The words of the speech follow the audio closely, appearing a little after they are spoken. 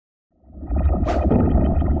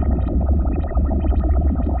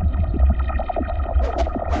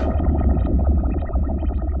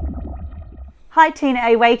Hi, Tina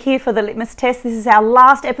A. Wake here for the Litmus Test. This is our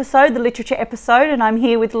last episode, the literature episode, and I'm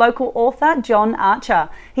here with local author John Archer.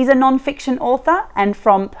 He's a non-fiction author and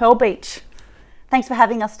from Pearl Beach. Thanks for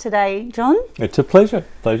having us today, John. It's a pleasure.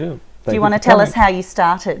 Do you want to tell us how you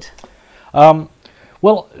started?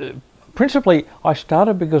 Principally, I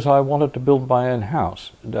started because I wanted to build my own house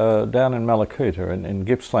down in Malakuta in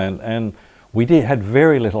Gippsland, and we had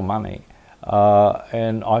very little money.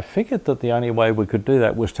 And I figured that the only way we could do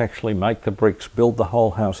that was to actually make the bricks, build the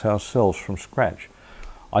whole house ourselves from scratch.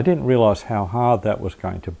 I didn't realise how hard that was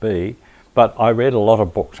going to be, but I read a lot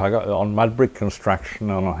of books. I got on mud brick construction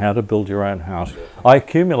and on how to build your own house. I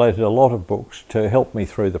accumulated a lot of books to help me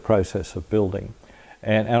through the process of building,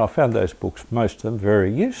 and I found those books, most of them,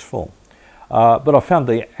 very useful. But I found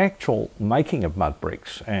the actual making of mud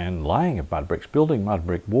bricks and laying of mud bricks, building mud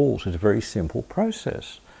brick walls, is a very simple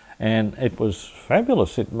process. And it was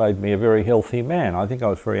fabulous. It made me a very healthy man. I think I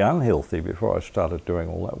was very unhealthy before I started doing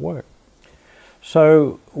all that work.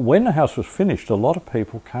 So when the house was finished, a lot of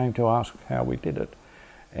people came to ask how we did it.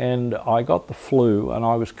 And I got the flu, and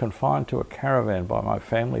I was confined to a caravan by my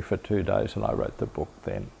family for 2 days, and I wrote the book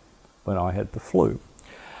then, when I had the flu.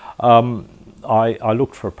 I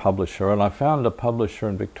looked for a publisher, and I found a publisher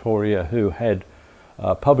in Victoria who had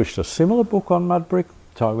published a similar book on mud brick,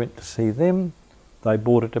 so I went to see them. They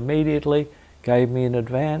bought it immediately, gave me an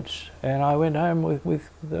advance, and I went home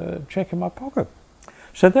with the cheque in my pocket.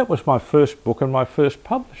 So that was my first book and my first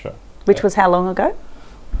publisher. Which was how long ago?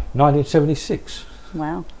 1976.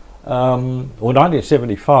 Wow. Or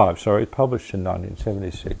 1975, sorry, published in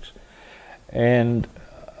 1976. And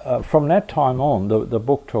from that time on, the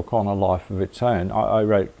book took on a life of its own. I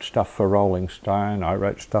wrote stuff for Rolling Stone, I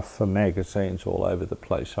wrote stuff for magazines all over the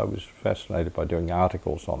place. I was fascinated by doing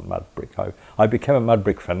articles on mud brick. I became a mud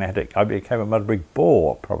brick fanatic. I became a mud brick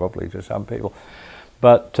bore, probably, to some people.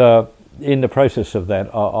 But in the process of that,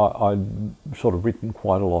 I'd sort of written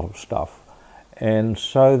quite a lot of stuff. And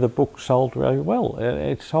so the book sold really well.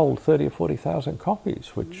 It sold 30 or 40,000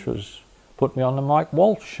 copies, which was put me on the Mike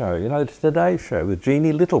Walsh show, you know, the Today Show with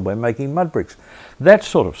Jeannie Little. We're making mud bricks, that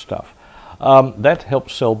sort of stuff. That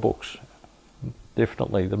helps sell books,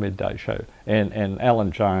 definitely the Midday Show. And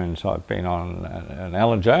Alan Jones, I've been on, and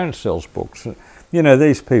Alan Jones sells books. You know,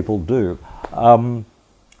 these people do.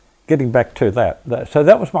 Getting back to that, so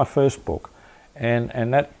that was my first book, and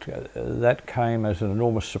that came as an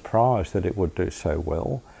enormous surprise that it would do so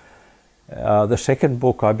well. The second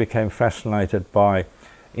book, I became fascinated by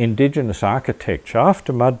Indigenous architecture.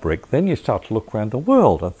 After mud brick, then you start to look around the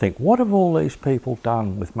world and think, what have all these people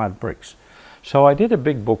done with mud bricks? So I did a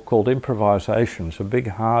big book called Improvisations, a big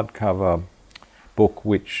hardcover book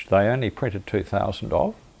which they only printed 2,000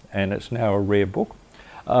 of, and it's now a rare book.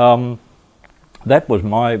 That was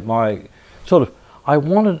my sort of, I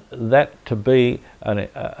wanted that to be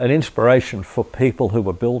an inspiration for people who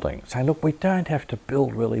were building. Saying, look, we don't have to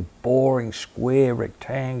build really boring, square,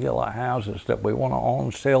 rectangular houses that we want to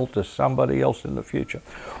on-sell to somebody else in the future.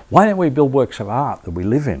 Why don't we build works of art that we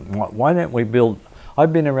live in? Why don't we build...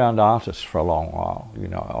 I've been around artists for a long while. You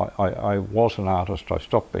know, I was an artist. I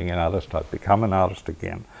stopped being an artist. I've become an artist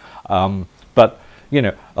again. But you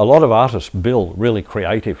know, a lot of artists build really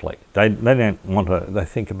creatively. They don't want to, they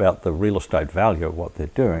think about the real estate value of what they're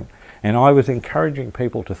doing. And I was encouraging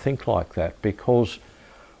people to think like that, because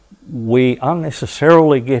we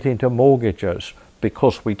unnecessarily get into mortgages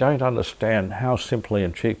because we don't understand how simply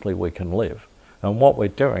and cheaply we can live. And what we're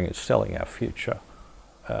doing is selling our future.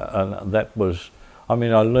 And that was, I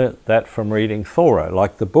mean, I learnt that from reading Thoreau,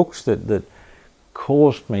 like the books that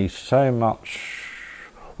caused me so much,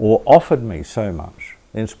 or offered me so much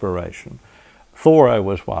inspiration. Thoreau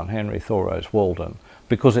was one, Henry Thoreau's Walden,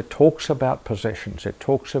 because it talks about possessions, it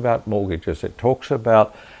talks about mortgages, it talks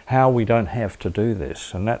about how we don't have to do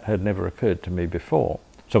this, and that had never occurred to me before.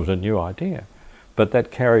 So it was a new idea. But that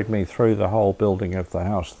carried me through the whole building of the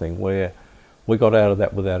house thing, where we got out of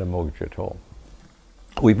that without a mortgage at all.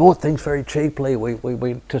 We bought things very cheaply. We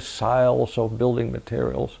went to sales of building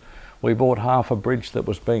materials. We bought half a bridge that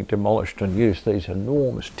was being demolished and used these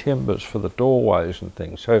enormous timbers for the doorways and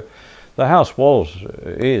things. So the house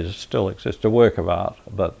still exists, a work of art,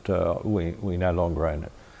 but we no longer own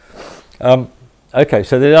it. Okay,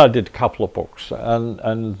 so then I did a couple of books,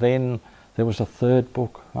 and then there was a third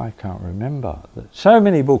book. I can't remember. So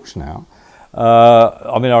many books now.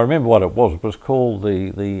 I mean, I remember what it was. It was called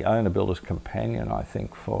the Owner Builder's Companion, I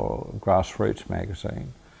think, for Grassroots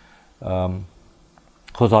magazine.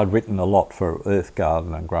 Because I'd written a lot for Earth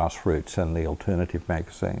Garden and Grassroots and the alternative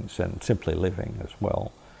magazines and Simply Living as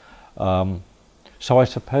well. So I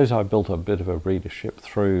suppose I built a bit of a readership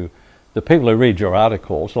through the people who read your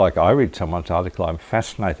articles, like I read someone's article, I'm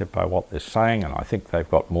fascinated by what they're saying and I think they've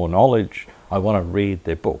got more knowledge. I want to read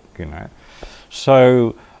their book, you know.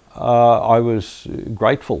 So I was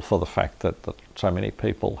grateful for the fact that so many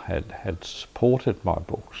people had supported my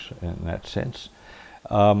books in that sense.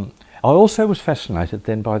 I also was fascinated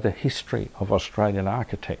then by the history of Australian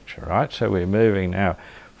architecture, right? So we're moving now.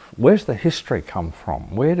 Where's the history come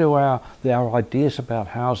from? Where do our ideas about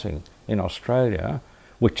housing in Australia,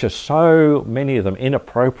 which are so many of them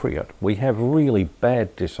inappropriate? We have really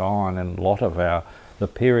bad design in a lot of the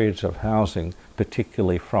periods of housing,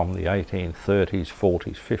 particularly from the 1830s,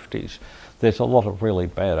 40s, 50s. There's a lot of really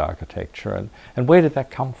bad architecture, and where did that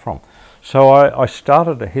come from? So I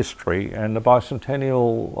started a history, and the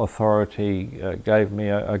Bicentennial Authority gave me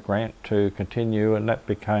a grant to continue, and that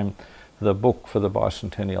became the book for the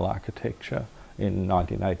Bicentennial Architecture in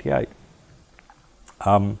 1988.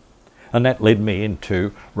 And that led me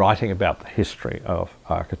into writing about the history of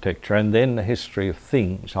architecture and then the history of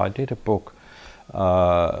things. I did a book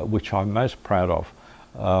which I'm most proud of,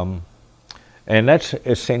 and that's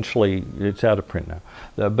essentially, it's out of print now,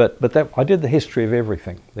 but I did the history of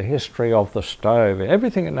everything, the history of the stove,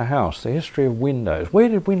 everything in the house, the history of windows. Where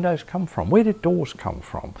did windows come from? Where did doors come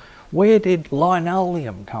from? Where did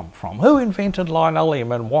linoleum come from? Who invented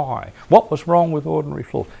linoleum and why? What was wrong with ordinary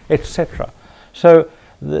floors, etc. So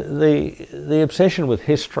the obsession with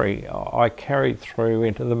history I carried through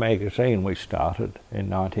into the magazine we started in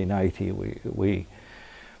 1980.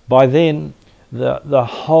 By then the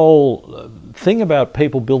whole thing about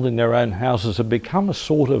people building their own houses had become a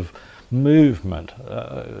sort of movement,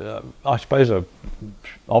 I suppose a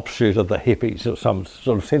offshoot of the hippies or some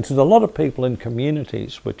sort of sense. There's a lot of people in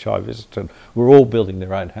communities which I visited were all building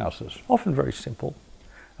their own houses, often very simple.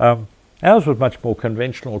 Ours was much more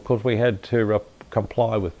conventional because we had to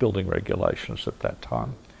comply with building regulations at that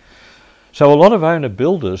time. So a lot of owner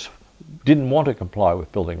builders didn't want to comply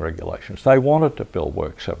with building regulations. They wanted to build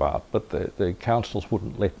works of art, but the councils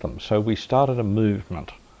wouldn't let them. So we started a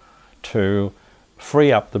movement to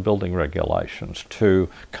free up the building regulations, to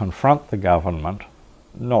confront the government,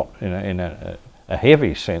 not in a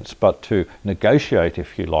heavy sense, but to negotiate,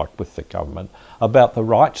 if you like, with the government about the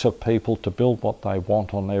rights of people to build what they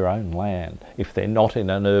want on their own land if they're not in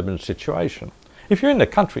an urban situation. If you're in the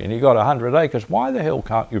country and you've got 100 acres, why the hell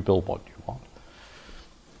can't you build what you want?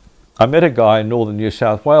 I met a guy in northern New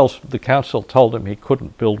South Wales. The council told him he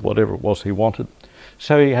couldn't build whatever it was he wanted.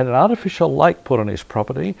 So he had an artificial lake put on his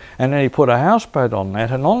property, and then he put a houseboat on that,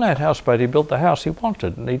 and on that houseboat he built the house he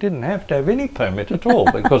wanted, and he didn't have to have any permit at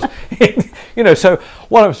all because, you know, so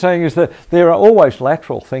what I'm saying is that there are always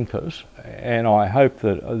lateral thinkers, and I hope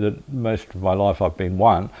that most of my life I've been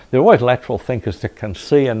one. There are always lateral thinkers that can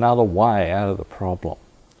see another way out of the problem,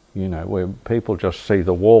 you know, where people just see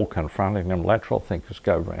the wall confronting them. Lateral thinkers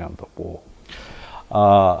go round the wall.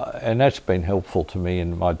 And that's been helpful to me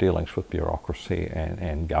in my dealings with bureaucracy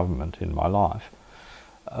and government in my life.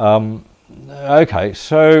 Okay,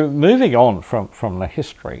 so moving on from the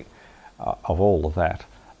history of all of that,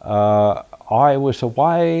 I was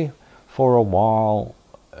away for a while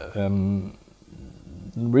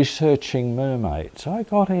researching mermaids. I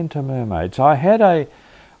got into mermaids. I had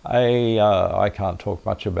I can't talk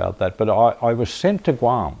much about that, but I was sent to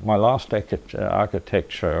Guam. My last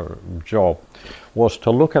architecture job was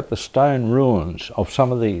to look at the stone ruins of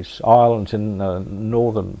some of these islands in the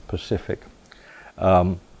northern Pacific.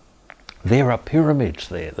 There are pyramids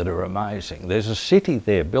there that are amazing. There's a city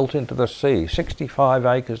there built into the sea, 65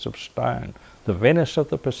 acres of stone, the Venice of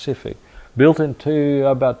the Pacific, built into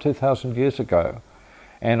about 2,000 years ago.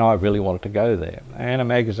 And I really wanted to go there. And a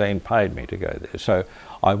magazine paid me to go there. So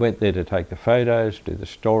I went there to take the photos, do the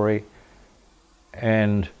story.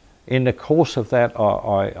 And in the course of that,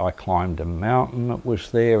 I climbed a mountain that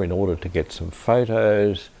was there in order to get some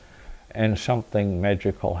photos, and something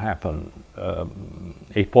magical happened.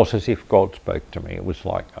 It was as if God spoke to me. It was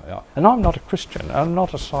like, and I'm not a Christian, I'm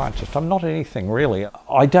not a scientist, I'm not anything really.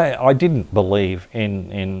 I didn't believe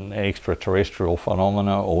in extraterrestrial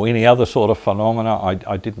phenomena or any other sort of phenomena.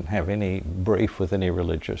 I didn't have any brief with any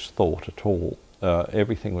religious thought at all.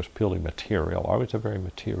 Everything was purely material. I was a very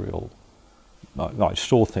material, I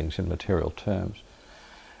saw things in material terms.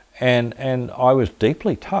 And I was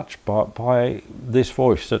deeply touched by this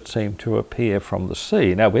voice that seemed to appear from the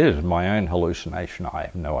sea. Now, whether it was my own hallucination, I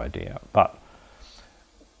have no idea. But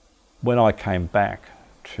when I came back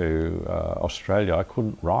to Australia, I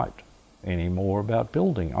couldn't write any more about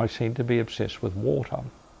building. I seemed to be obsessed with water.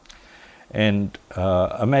 And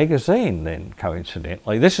a magazine then,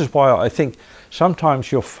 coincidentally. This is why I think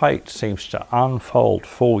sometimes your fate seems to unfold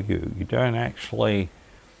for you. You don't actually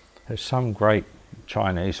As some great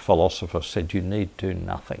Chinese philosopher said, you need do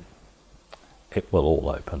nothing. It will all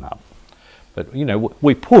open up. But, you know,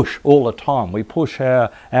 we push all the time. We push our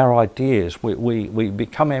ideas. We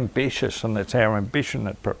become ambitious, and it's our ambition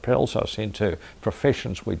that propels us into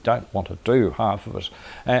professions we don't want to do, half of us.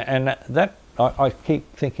 And that, I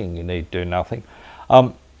keep thinking you need do nothing.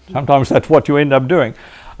 Sometimes that's what you end up doing.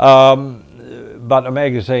 But a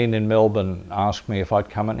magazine in Melbourne asked me if I'd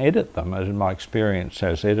come and edit them. As in my experience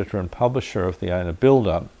as editor and publisher of The Owner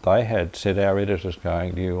Builder, they had said, our editor's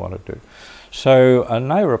going, do you want to do? So,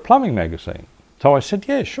 and they were a plumbing magazine. So I said,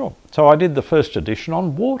 yeah, sure. So I did the first edition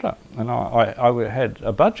on water, and I had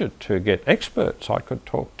a budget to get experts. I could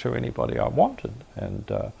talk to anybody I wanted, and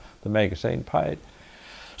the magazine paid.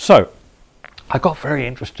 So I got very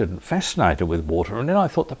interested and fascinated with water, and then I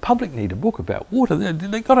thought the public need a book about water.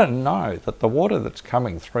 They've got to know that the water that's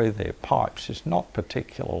coming through their pipes is not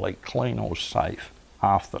particularly clean or safe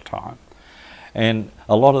half the time. And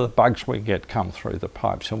a lot of the bugs we get come through the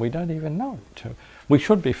pipes, and we don't even know it. We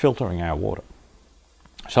should be filtering our water.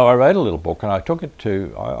 So I wrote a little book, and I took it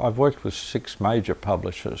to, I've worked with 6 major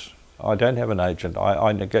publishers. I don't have an agent.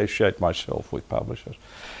 I negotiate myself with publishers.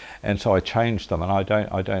 And so I changed them, and I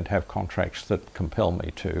don't have contracts that compel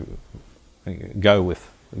me to go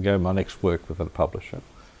my next work with a publisher.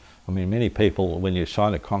 I mean, many people, when you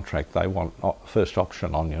sign a contract, they want first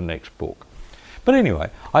option on your next book. But anyway,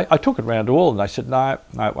 I took it round to all, and they said, no,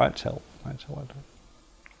 it won't sell.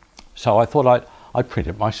 So I thought I'd print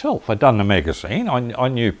it myself. I'd done the magazine. I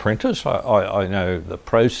knew printers. I know the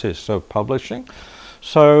process of publishing.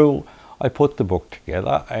 So I put the book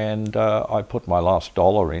together, and I put my last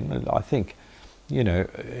dollar in, and I think, you know,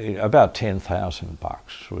 about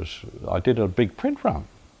 $10,000 I did a big print run.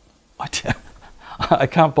 I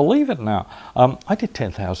can't believe it now. I did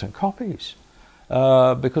 10,000 copies.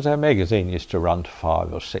 Because our magazine used to run to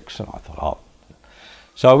 5 or 6, and I thought, oh.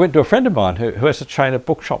 So I went to a friend of mine who has a chain of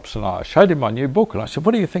bookshops, and I showed him my new book, and I said,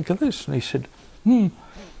 what do you think of this? And he said,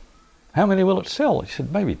 how many will it sell? He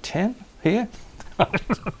said, maybe 10 here.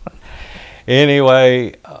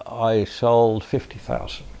 Anyway, I sold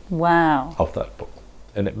 50,000 wow. of that book,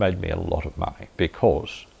 and it made me a lot of money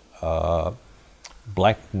because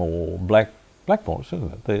Blackmores,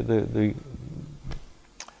 isn't it? The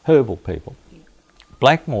herbal people.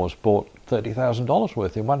 Blackmores bought $30,000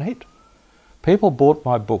 worth in one hit. People bought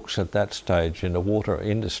my books at that stage in the water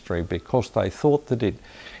industry because they thought that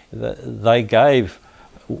they gave,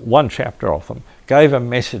 one chapter of them, gave a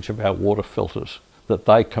message about water filters that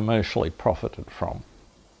they commercially profited from.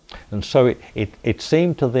 And so it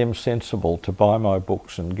seemed to them sensible to buy my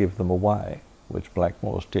books and give them away, which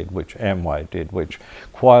Blackmores did, which Amway did, which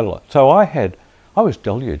quite a lot. So I was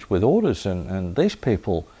deluged with orders, and these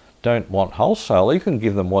people don't want wholesale. You can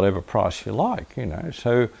give them whatever price you like, you know.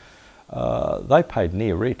 So they paid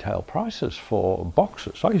near retail prices for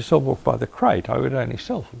boxes. I used to sell a book by the crate. I would only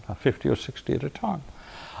sell 50 or 60 at a time.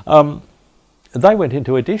 They went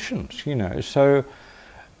into editions, you know. So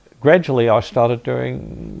gradually I started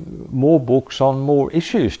doing more books on more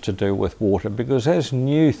issues to do with water, because as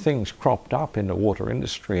new things cropped up in the water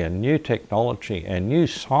industry, and new technology and new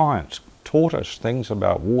science taught us things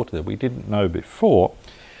about water that we didn't know before,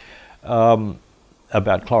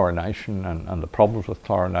 about chlorination and the problems with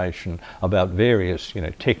chlorination, about various, you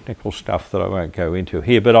know, technical stuff that I won't go into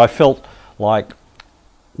here. But I felt like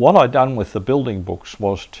what I'd done with the building books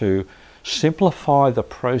was to simplify the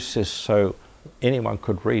process so anyone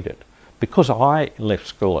could read it. Because I left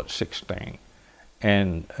school at 16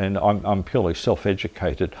 and I'm purely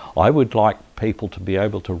self-educated, I would like people to be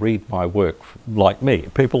able to read my work like me,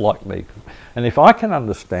 people like me. And if I can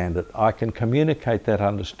understand it, I can communicate that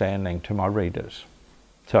understanding to my readers.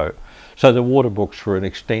 So the water books were an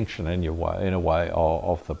extension in a way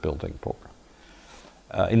of the building book.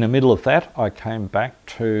 In the middle of that, I came back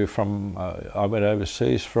I went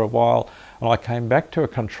overseas for a while, and I came back to a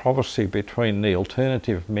controversy between the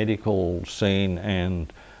alternative medical scene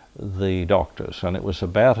and the doctors, and it was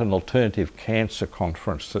about an alternative cancer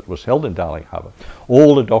conference that was held in Darling Harbour.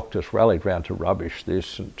 All the doctors rallied round to rubbish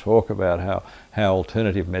this and talk about how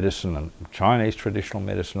alternative medicine and Chinese traditional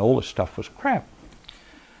medicine, all this stuff was crap.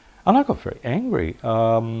 And I got very angry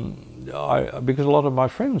because a lot of my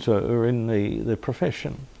friends are in the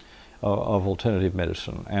profession of alternative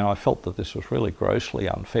medicine, and I felt that this was really grossly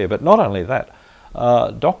unfair. But not only that,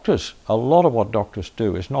 doctors, a lot of what doctors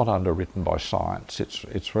do is not underwritten by science.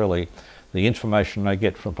 It's really the information they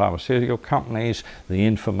get from pharmaceutical companies, the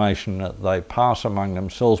information that they pass among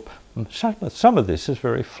themselves. Some of this is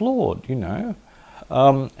very flawed, you know.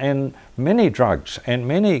 And many drugs and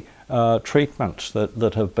many treatments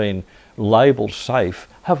that have been labelled safe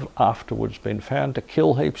have afterwards been found to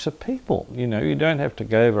kill heaps of people. You know, you don't have to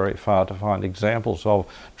go very far to find examples of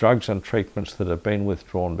drugs and treatments that have been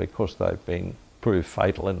withdrawn because they've been proved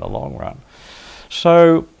fatal in the long run.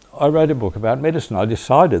 So I wrote a book about medicine. I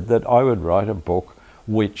decided that I would write a book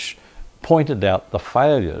which pointed out the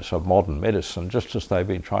failures of modern medicine, just as they've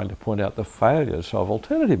been trying to point out the failures of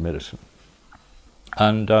alternative medicine.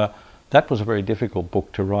 And that was a very difficult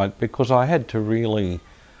book to write because I had to really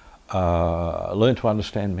learn to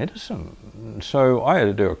understand medicine. So I had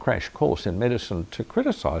to do a crash course in medicine to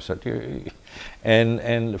criticise it.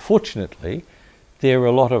 And fortunately, there were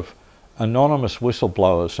a lot of anonymous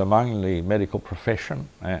whistleblowers among the medical profession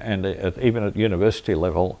and even at university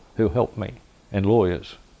level who helped me, and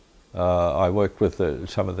lawyers. I worked with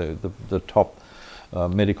some of the top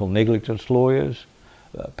medical negligence lawyers,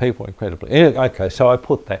 people incredibly. Okay, so I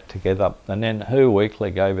put that together, and then Who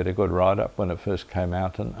Weekly gave it a good write-up when it first came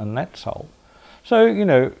out, and that sold. So, you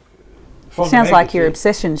know, sounds like your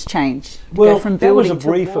obsessions changed. Well, that was a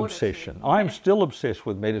brief obsession. I'm still obsessed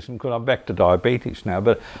with medicine because I'm back to diabetes now,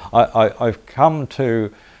 but I've come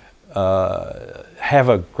to have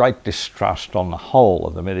a great distrust on the whole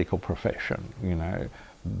of the medical profession, you know,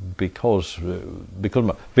 because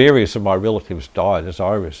various of my relatives died as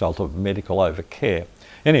a result of medical overcare.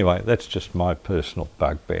 Anyway, that's just my personal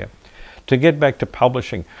bugbear. To get back to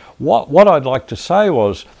publishing, what I'd like to say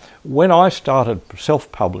was, when I started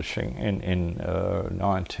self-publishing in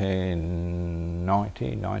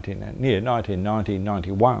 1990,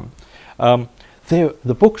 91,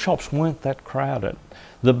 the bookshops weren't that crowded.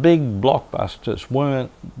 The big blockbusters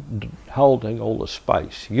weren't holding all the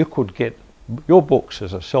space. You could get your books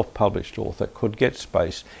as a self-published author could get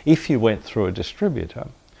space if you went through a distributor.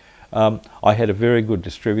 I had a very good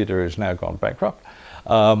distributor who's now gone bankrupt,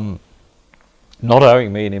 not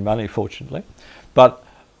owing me any money, fortunately, but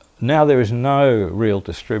now there is no real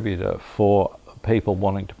distributor for people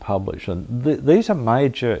wanting to publish, and these are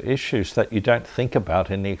major issues that you don't think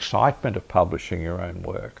about in the excitement of publishing your own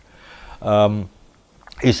work,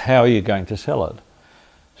 is how you're going to sell it.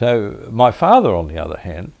 So my father, on the other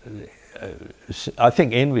hand, I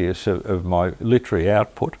think envious of my literary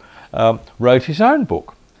output, wrote his own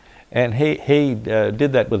book. And he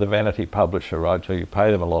did that with a vanity publisher, right? So you pay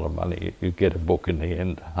them a lot of money, you get a book in the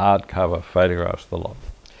end, hardcover, photographs, the lot.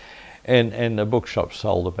 And the bookshop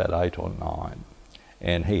sold about 8 or 9,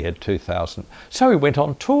 and he had 2,000. So he went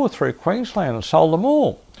on tour through Queensland and sold them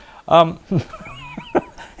all.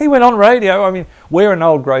 He went on radio. I mean, we're an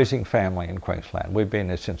old grazing family in Queensland. We've been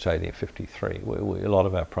there since 1853. A lot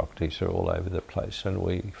of our properties are all over the place, and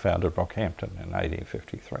we founded Rockhampton in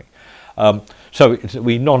 1853. So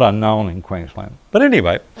we're not unknown in Queensland. But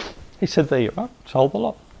anyway, he said, there you are, sold the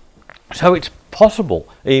lot. So it's possible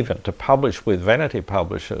even to publish with vanity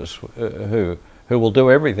publishers who will do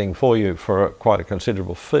everything for you for quite a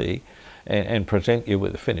considerable fee and present you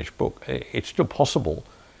with a finished book. It's still possible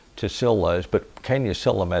to sell those, but can you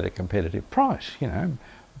sell them at a competitive price? You know,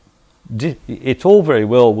 it's all very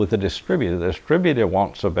well with the distributor. The distributor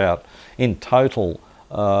wants about, in total,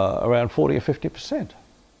 around 40 or 50%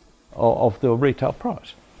 of the retail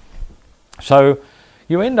price. So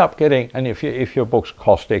you end up getting, and if your books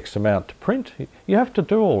cost X amount to print, you have to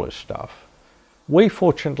do all this stuff. We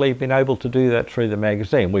fortunately have been able to do that through the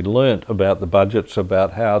magazine. We learnt about the budgets,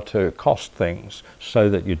 about how to cost things so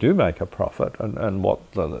that you do make a profit, and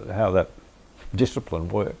how that discipline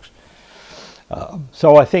works.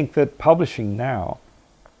 So I think that publishing now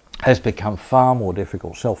has become far more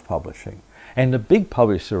difficult, self-publishing. And the big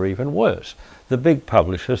publishers are even worse. The big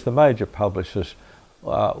publishers, the major publishers,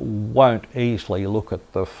 won't easily look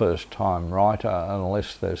at the first-time writer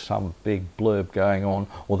unless there's some big blurb going on,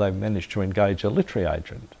 or they've managed to engage a literary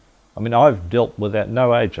agent. I mean, I've dealt with that,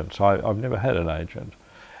 no agents. I've never had an agent,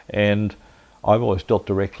 and I've always dealt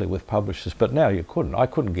directly with publishers. But now you couldn't. I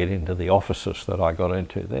couldn't get into the offices that I got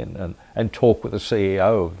into then and talk with the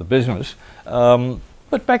CEO of the business.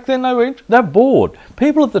 But back then they're bored.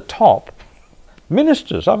 People at the top,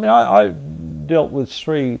 ministers. I mean, I dealt with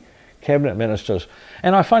 3 cabinet ministers,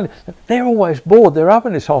 and I find they're always bored. They're up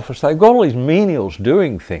in this office, they've got all these menials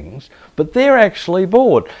doing things, but they're actually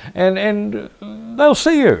bored, and they'll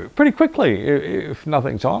see you pretty quickly if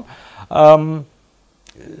nothing's on.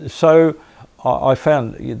 So I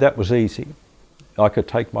found that was easy. I could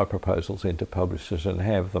take my proposals into publishers and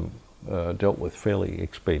have them dealt with fairly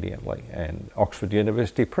expediently. And Oxford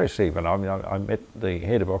University Press even, I mean, I met the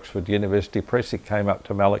head of Oxford University Press. He came up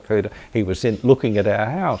to Mallacoota, he was looking at our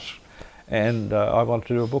house, and I wanted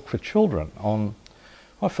to do a book for children on,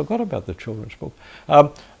 I forgot about the children's book,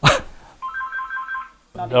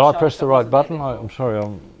 Did I press the right button? I'm sorry,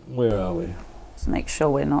 where are we? Just make sure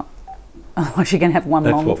we're not... Otherwise you're going to have one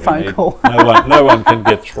long what we phone need. call. No one can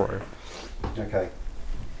get through. Okay.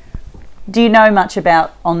 Do you know much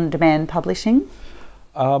about on-demand publishing?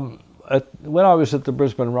 When I was at the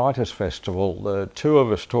Brisbane Writers Festival, the two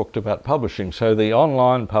of us talked about publishing. So the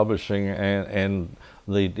online publishing and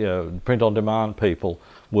the print-on-demand people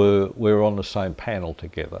were on the same panel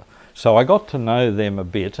together. So I got to know them a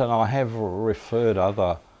bit, and I have referred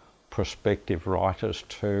other prospective writers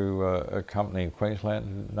to a company in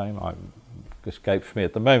Queensland, name escapes me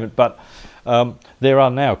at the moment, but there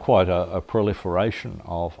are now quite a proliferation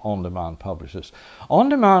of on-demand publishers.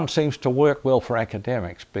 On-demand seems to work well for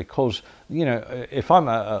academics because, you know, if I'm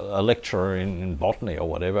a lecturer in botany or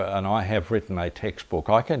whatever and I have written a textbook,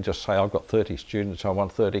 I can just say I've got 30 students, I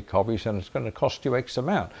want 30 copies and it's going to cost you X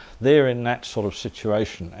amount. They're in that sort of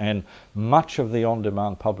situation, and much of the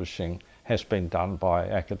on-demand publishing has been done by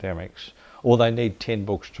academics, or they need 10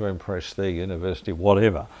 books to impress their university,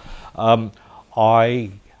 whatever.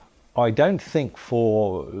 I don't think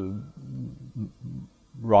for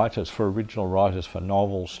writers, for original writers, for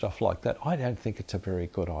novels, stuff like that, I don't think it's a very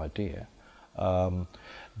good idea.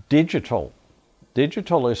 Digital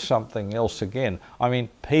is something else again. I mean,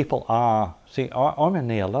 people are, see, I'm a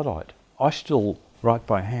neo-Luddite. I still write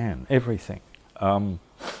by hand, everything.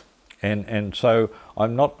 And so I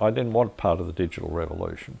didn't want part of the digital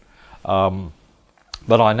revolution.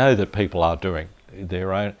 But I know that people are doing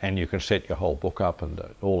their own, and you can set your whole book up and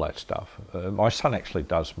all that stuff. My son actually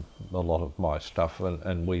does a lot of my stuff,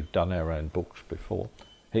 and we've done our own books before.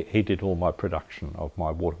 He did all my production of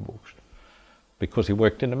my water books because he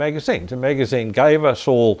worked in a magazine. The magazine gave us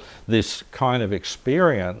all this kind of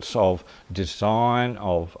experience of design,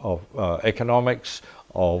 of economics,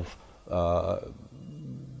 of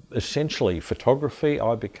essentially photography.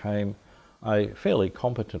 I became a fairly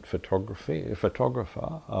competent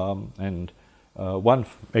photographer, and one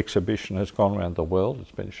exhibition has gone around the world.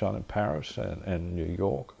 It's been shown in Paris and New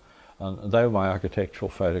York, and they were my architectural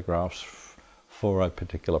photographs for a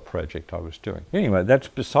particular project I was doing. Anyway, that's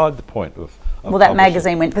beside the point of well, that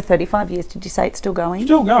magazine went for 35 years. Did you say it's still going?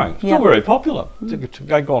 Still going. Still very popular.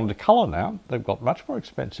 They go on to colour now. They've got much more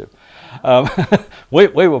expensive. We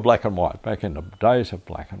were black and white back in the days of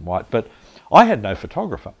black and white, but I had no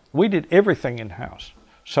photographer. We did everything in-house.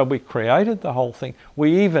 So we created the whole thing.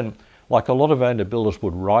 We even, like a lot of owner builders,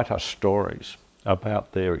 would write us stories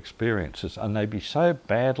about their experiences, and they'd be so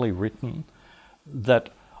badly written that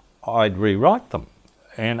I'd rewrite them.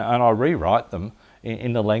 And I rewrite them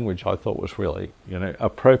in the language I thought was really, you know,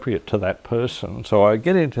 appropriate to that person. So I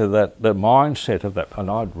get into the mindset of that,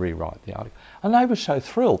 and I'd rewrite the article. And they were so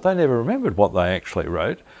thrilled. They never remembered what they actually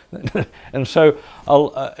wrote. And so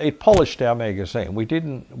it polished our magazine. We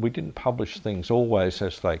didn't publish things always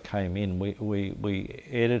as they came in. We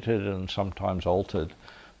edited and sometimes altered,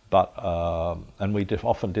 but and we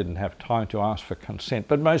often didn't have time to ask for consent.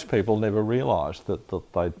 But most people never realised that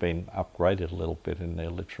they'd been upgraded a little bit in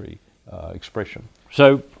their literary expression.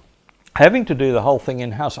 So having to do the whole thing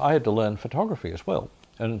in-house, I had to learn photography as well.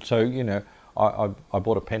 And so, you know, I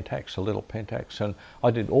bought a Pentax, a little Pentax, and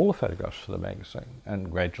I did all the photographs for the magazine.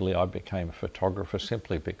 And gradually I became a photographer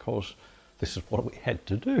simply because this is what we had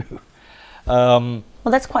to do. Well,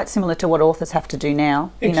 that's quite similar to what authors have to do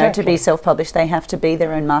now. You know, to be self-published, they have to be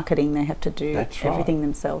their own marketing. They have to do everything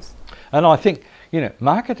themselves. And I think, you know,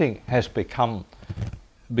 marketing has become,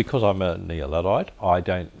 because I'm a neo-Luddite, I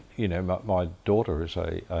don't, you know, my daughter is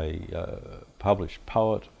a published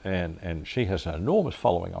poet, and she has an enormous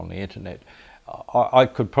following on the internet. I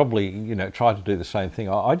could probably, you know, try to do the same thing.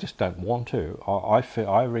 I just don't want to.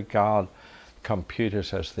 I regard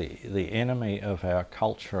computers as the enemy of our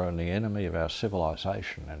culture and the enemy of our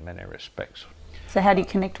civilization in many respects. So how do you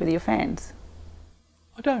connect with your fans?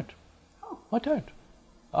 I don't. I don't.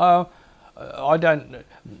 I don't.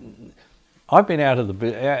 I've been out of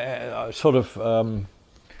the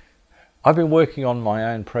I've been working on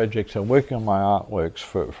my own projects and working on my artworks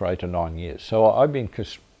for 8 or 9 years. So I've been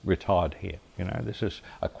retired here. You know, this is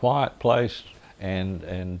a quiet place, and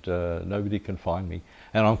nobody can find me,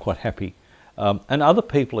 and I'm quite happy. And other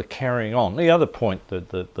people are carrying on. The other point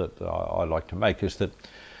that I like to make is that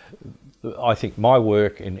I think my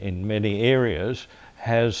work in many areas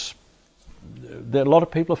that a lot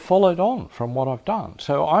of people have followed on from what I've done.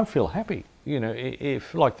 So I feel happy. You know,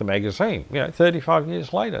 if like the magazine, you know, 35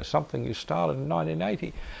 years later, something you started in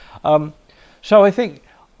 1980. So I think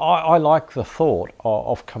I like the thought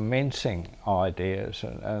of commencing ideas,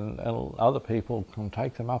 and other people can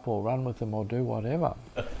take them up or run with them or do whatever.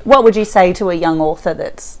 What would you say to a young author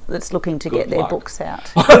that's looking to get their books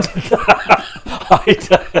out?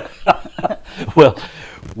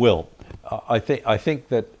 well, I think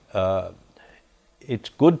that it's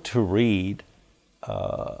good to read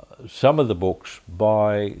some of the books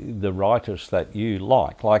by the writers that you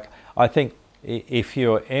like. Like, I think if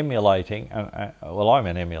you're emulating, well, I'm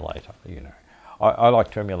an emulator, you know. I like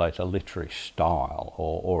to emulate a literary style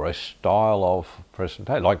or a style of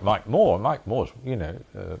presentation, like Mike Moore. Mike Moore's, you know,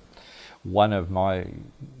 one of my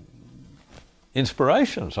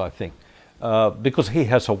inspirations, I think, because he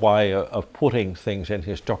has a way of putting things in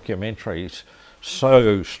his documentaries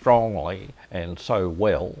so strongly and so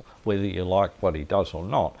well, whether you like what he does or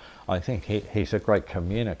not. I think he's a great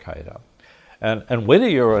communicator. And whether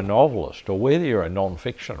you're a novelist or whether you're a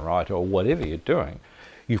non-fiction writer or whatever you're doing,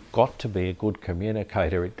 you've got to be a good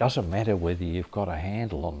communicator. It doesn't matter whether you've got a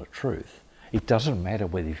handle on the truth. It doesn't matter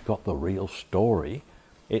whether you've got the real story.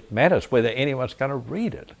 It matters whether anyone's going to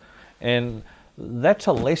read it. And that's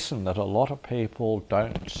a lesson that a lot of people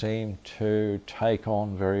don't seem to take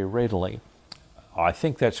on very readily. I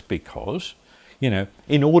think that's because, you know,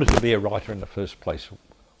 in order to be a writer in the first place,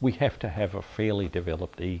 we have to have a fairly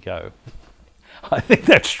developed ego. I think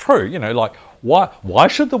that's true. You know, like, why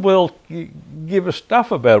should the world give a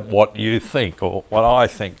stuff about what you think or what I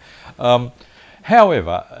think?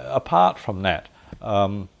 However, apart from that,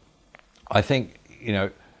 I think, you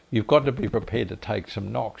know, you've got to be prepared to take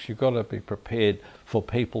some knocks. You've got to be prepared for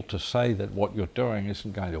people to say that what you're doing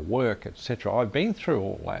isn't going to work, etc. I've been through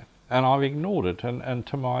all that, and I've ignored it, and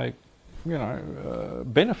to my, you know,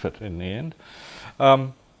 benefit in the end.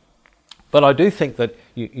 But I do think that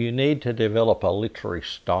you need to develop a literary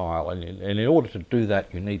style, and in order to do that,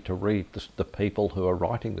 you need to read the people who are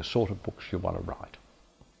writing the sort of books you want to write.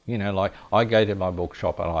 You know, like, I go to my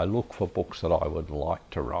bookshop and I look for books that I would like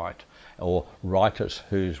to write, or writers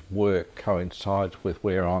whose work coincides with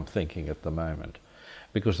where I'm thinking at the moment,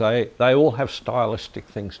 because they all have stylistic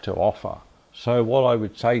things to offer. So what I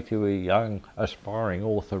would say to a young aspiring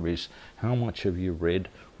author is, how much have you read,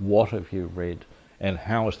 what have you read, and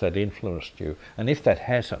how has that influenced you? And if that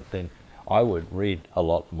hasn't, then I would read a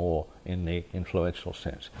lot more in the influential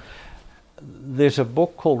sense. There's a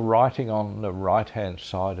book called Writing on the Right-Hand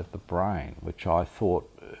Side of the Brain, which I thought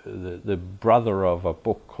the brother of a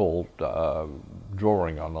book called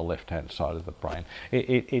Drawing on the Left-Hand Side of the Brain.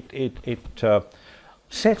 It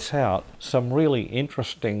sets out some really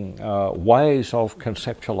interesting ways of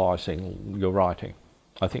conceptualizing your writing.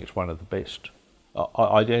 I think it's one of the best.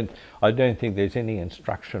 I don't think there's any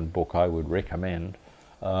instruction book I would recommend.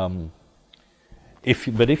 But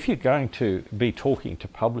if you're going to be talking to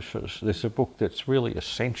publishers, there's a book that's really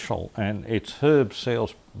essential, and it's Herb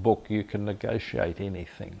Seal's book, You Can Negotiate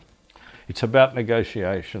Anything. It's about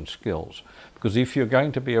negotiation skills, because if you're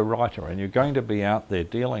going to be a writer and you're going to be out there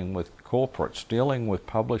dealing with corporates, dealing with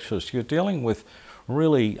publishers, you're dealing with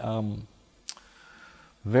really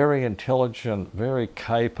very intelligent, very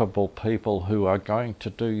capable people who are going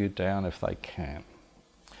to do you down if they can.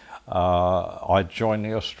 I joined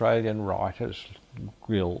the Australian Writers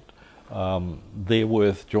Guild. They're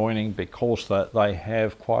worth joining because they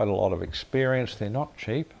have quite a lot of experience. They're not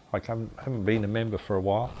cheap. I haven't been a member for a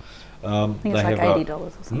while. I think it's like $80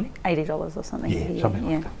 or something. $80 or something. Yeah,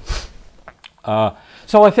 something like that.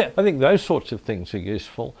 So I think those sorts of things are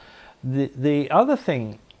useful. The other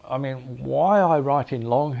thing, I mean, why I write in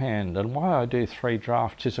longhand and why I do 3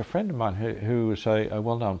 drafts is a friend of mine who was a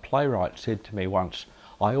well-known playwright said to me once,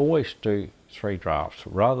 I always do 3 drafts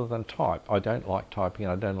rather than type. I don't like typing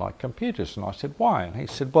and I don't like computers. And I said, why? And he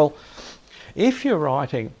said, well, if you're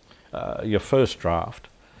writing your first draft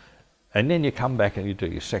and then you come back and you do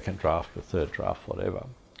your second draft or third draft, whatever,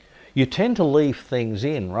 you tend to leave things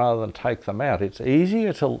in rather than take them out. It's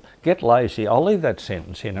easier to get lazy. I'll leave that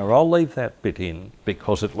sentence in, or I'll leave that bit in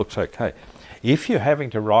because it looks okay. If you're having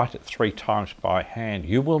to write it 3 times by hand,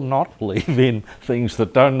 you will not leave in things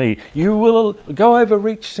that don't need. You will go over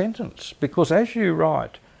each sentence, because as you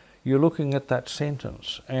write, you're looking at that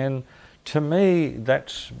sentence. And to me,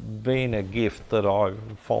 that's been a gift that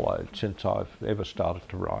I've followed since I've ever started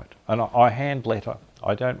to write. And I hand letter.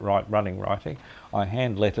 I don't write running writing. I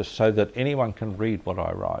hand letters so that anyone can read what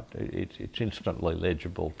I write. It's instantly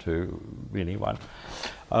legible to anyone.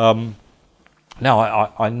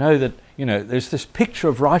 Now, I know that, you know, there's this picture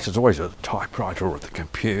of writers always at the typewriter or at the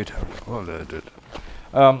computer.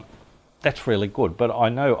 That's really good, but I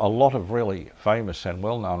know a lot of really famous and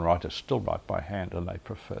well-known writers still write by hand, and they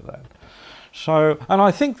prefer that. So, and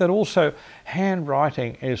I think that also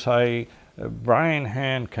handwriting is a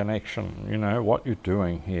brain-hand connection. You know, what you're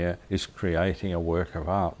doing here is creating a work of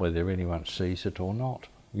art, whether anyone sees it or not.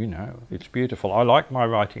 You know, it's beautiful. I like my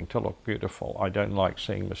writing to look beautiful. I don't like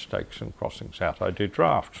seeing mistakes and crossings out. I do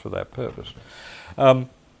drafts for that purpose.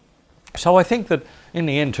 So I think that in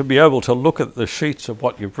the end, to be able to look at the sheets of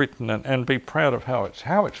what you've written and be proud of how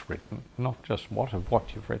it's written, not just what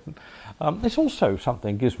you've written, it's also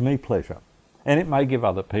something that gives me pleasure. And it may give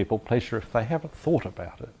other people pleasure if they haven't thought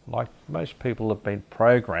about it. Like most people have been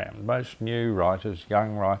programmed, most new writers,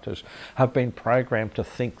 young writers, have been programmed to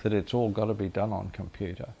think that it's all got to be done on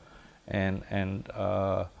computer. And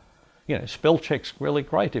you know, spell check's really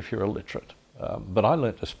great if you're illiterate. But I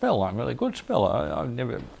learnt to spell. I'm a really good speller. I've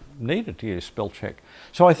never needed to use spell check.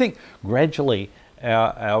 So I think gradually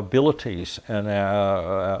our abilities and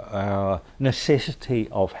our necessity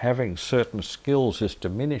of having certain skills is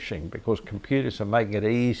diminishing because computers are making it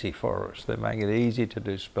easy for us. They're making it easy to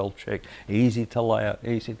do spell check, easy to lay out,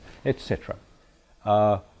 easy, etc.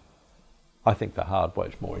 I think the hard way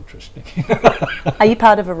is more interesting. Are you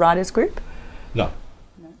part of a writers group? No.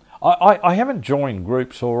 I haven't joined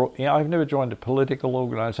groups, or I've never joined a political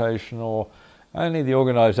organisation, or only the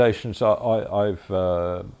organisations I've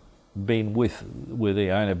been with the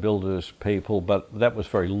owner builders people, but that was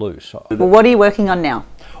very loose. Well, what are you working on now?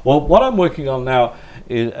 Well, what I'm working on now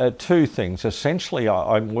is two things. Essentially,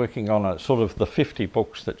 I'm working on a sort of the 50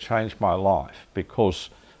 books that changed my life, because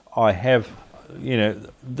I have, you know,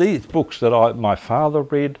 these books that my father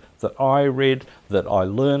read, that I read, that I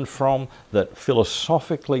learned from, that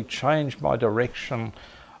philosophically changed my direction.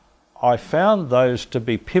 I found those to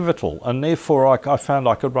be pivotal, and therefore I found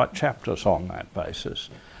I could write chapters on that basis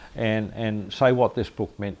and say what this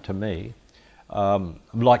book meant to me.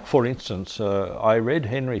 Like, for instance, I read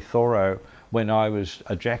Henry Thoreau when I was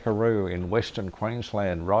a jackaroo in Western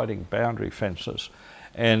Queensland riding boundary fences,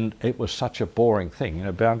 and it was such a boring thing. You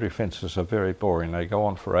know, boundary fences are very boring. They go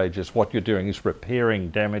on for ages. What you're doing is repairing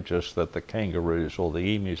damages that the kangaroos or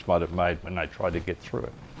the emus might have made when they tried to get through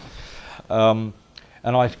it.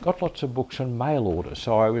 And I got lots of books in mail order,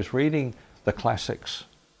 so I was reading the classics.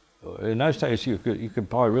 In those days you could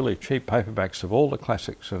buy really cheap paperbacks of all the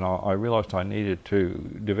classics, and I realised I needed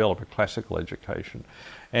to develop a classical education.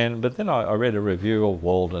 But then I read a review of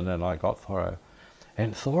Walden, and I got Thoreau.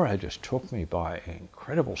 And Thoreau just took me by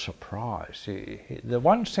incredible surprise. The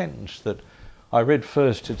one sentence that I read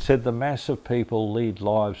first, it said, "The mass of people lead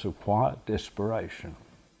lives of quiet desperation."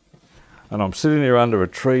 And I'm sitting there under a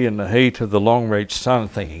tree in the heat of the long-reach sun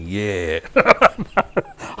thinking, yeah,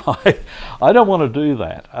 I don't want to do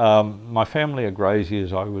that. My family are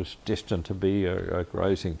graziers. I was destined to be a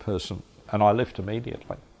grazing person, and I left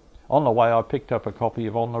immediately. On the way, I picked up a copy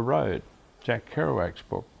of On the Road, Jack Kerouac's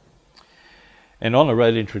book. And On the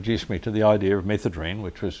Road introduced me to the idea of methadone,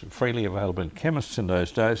 which was freely available in chemists in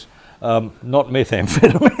those days. Not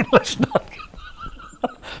methamphetamine, let's not.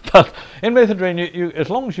 But in methadone, you, as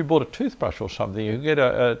long as you bought a toothbrush or something, you could get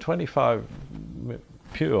a 25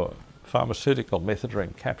 pure pharmaceutical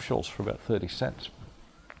methadone capsules for about 30 cents,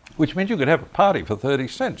 which meant you could have a party for 30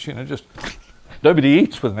 cents, you know, just nobody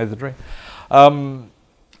eats with methadone.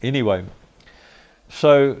 Anyway,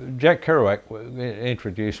 so Jack Kerouac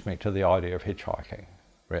introduced me to the idea of hitchhiking,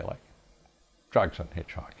 really. Drugs and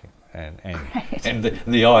hitchhiking. And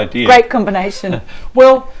the idea... Great combination.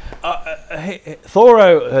 Well,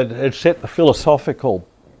 Thoreau had set the philosophical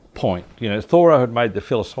point. You know, Thoreau had made the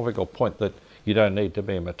philosophical point that you don't need to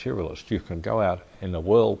be a materialist. You can go out in the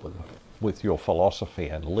world with your philosophy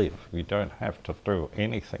and live. You don't have to do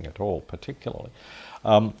anything at all, particularly.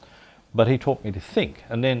 But he taught me to think.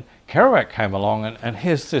 And then Kerouac came along, and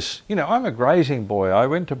here's this, you know, I'm a grazing boy. I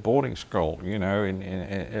went to boarding school, you know, in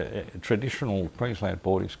a traditional Queensland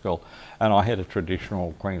boarding school, and I had a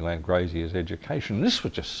traditional Queensland grazier's education. This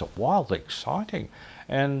was just so wildly exciting.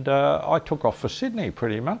 And I took off for Sydney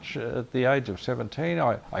pretty much at the age of 17.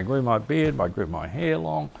 I grew my beard, I grew my hair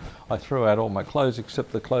long. I threw out all my clothes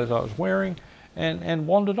except the clothes I was wearing. And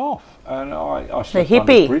wandered off. And I slept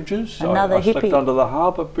under bridges. I slept under the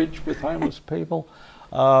harbour bridge with homeless people.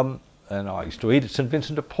 And I used to eat at St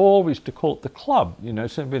Vincent de Paul. We used to call it the club. You know,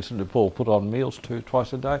 St Vincent de Paul put on meals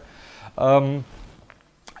twice a day.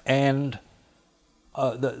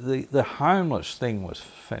 The homeless thing was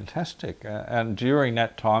fantastic. And during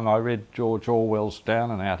that time I read George Orwell's Down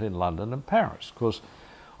and Out in London and Paris, because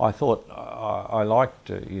I thought I liked,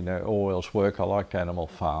 you know, Orwell's work. I liked Animal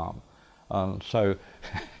Farm. So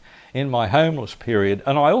in my homeless period,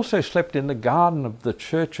 and I also slept in the garden of the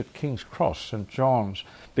church at King's Cross, St John's,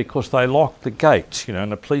 because they locked the gates, you know,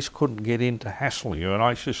 and the police couldn't get in to hassle you, and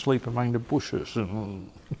I used to sleep among the bushes and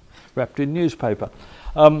wrapped in newspaper.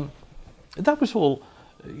 That was all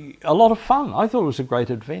a lot of fun. I thought it was a great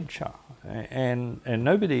adventure, and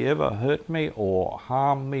nobody ever hurt me or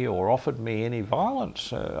harmed me or offered me any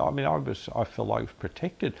violence. I mean, I feel like I was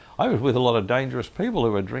protected. I was with a lot of dangerous people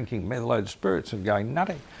who were drinking methylated spirits and going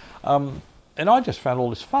nutty. And I just found all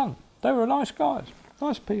this fun. They were nice guys,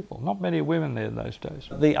 nice people. Not many women there in those days.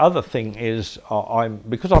 The other thing is,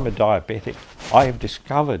 because I'm a diabetic, I have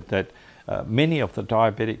discovered that many of the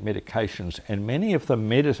diabetic medications and many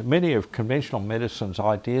of conventional medicine's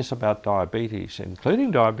ideas about diabetes,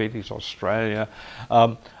 including Diabetes Australia,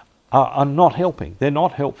 are not helping. They're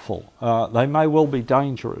not helpful. They may well be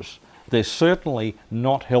dangerous. They're certainly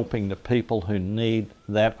not helping the people who need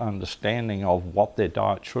that understanding of what their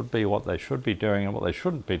diet should be, what they should be doing and what they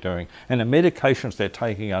shouldn't be doing. And the medications they're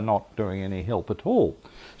taking are not doing any help at all.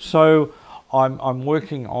 So I'm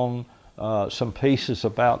working on some pieces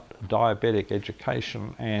about diabetic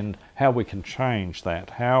education and how we can change that,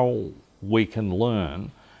 how we can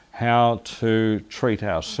learn how to treat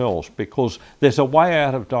ourselves, because there's a way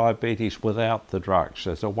out of diabetes without the drugs.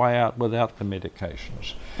 There's a way out without the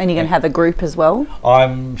medications. And you're going to have a group as well?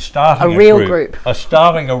 I'm starting a real group.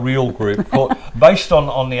 Starting a real group called, based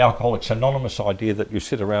on the Alcoholics Anonymous idea that you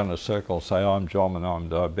sit around in a circle and say, I'm John and I'm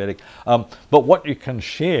diabetic. But what you can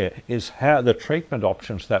share is how the treatment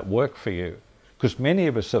options that work for you. Because many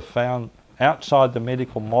of us have found outside the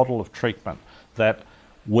medical model of treatment that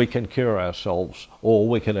we can cure ourselves, or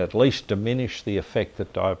we can at least diminish the effect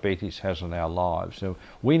that diabetes has on our lives. So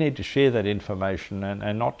we need to share that information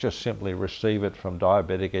and not just simply receive it from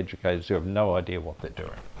diabetic educators who have no idea what they're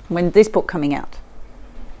doing. When's this book coming out?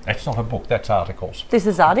 That's not a book, that's articles. This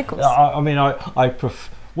is articles?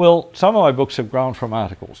 Well, some of my books have grown from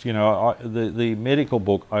articles. You know, the medical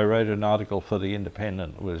book, I wrote an article for The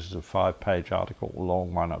Independent. It was a 5-page article, a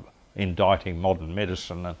long one, of indicting modern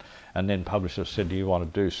medicine, and then publishers said, do you want to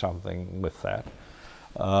do something with that?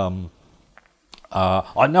 I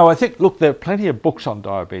think, look, there are plenty of books on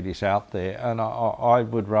diabetes out there, and I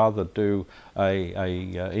would rather do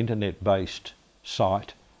a internet-based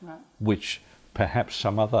site, right, which perhaps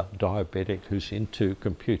some other diabetic who's into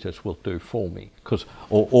computers will do for me.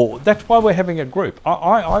 Or that's why we're having a group.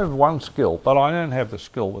 I have one skill, but I don't have the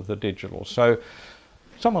skill with the digital, so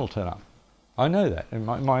someone will turn up. I know that in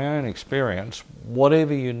my own experience.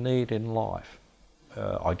 Whatever you need in life,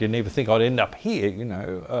 I didn't even think I'd end up here, you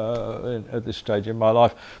know, at this stage in my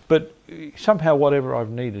life. But somehow whatever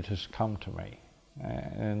I've needed has come to me,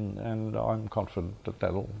 and I'm confident that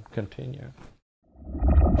that'll continue.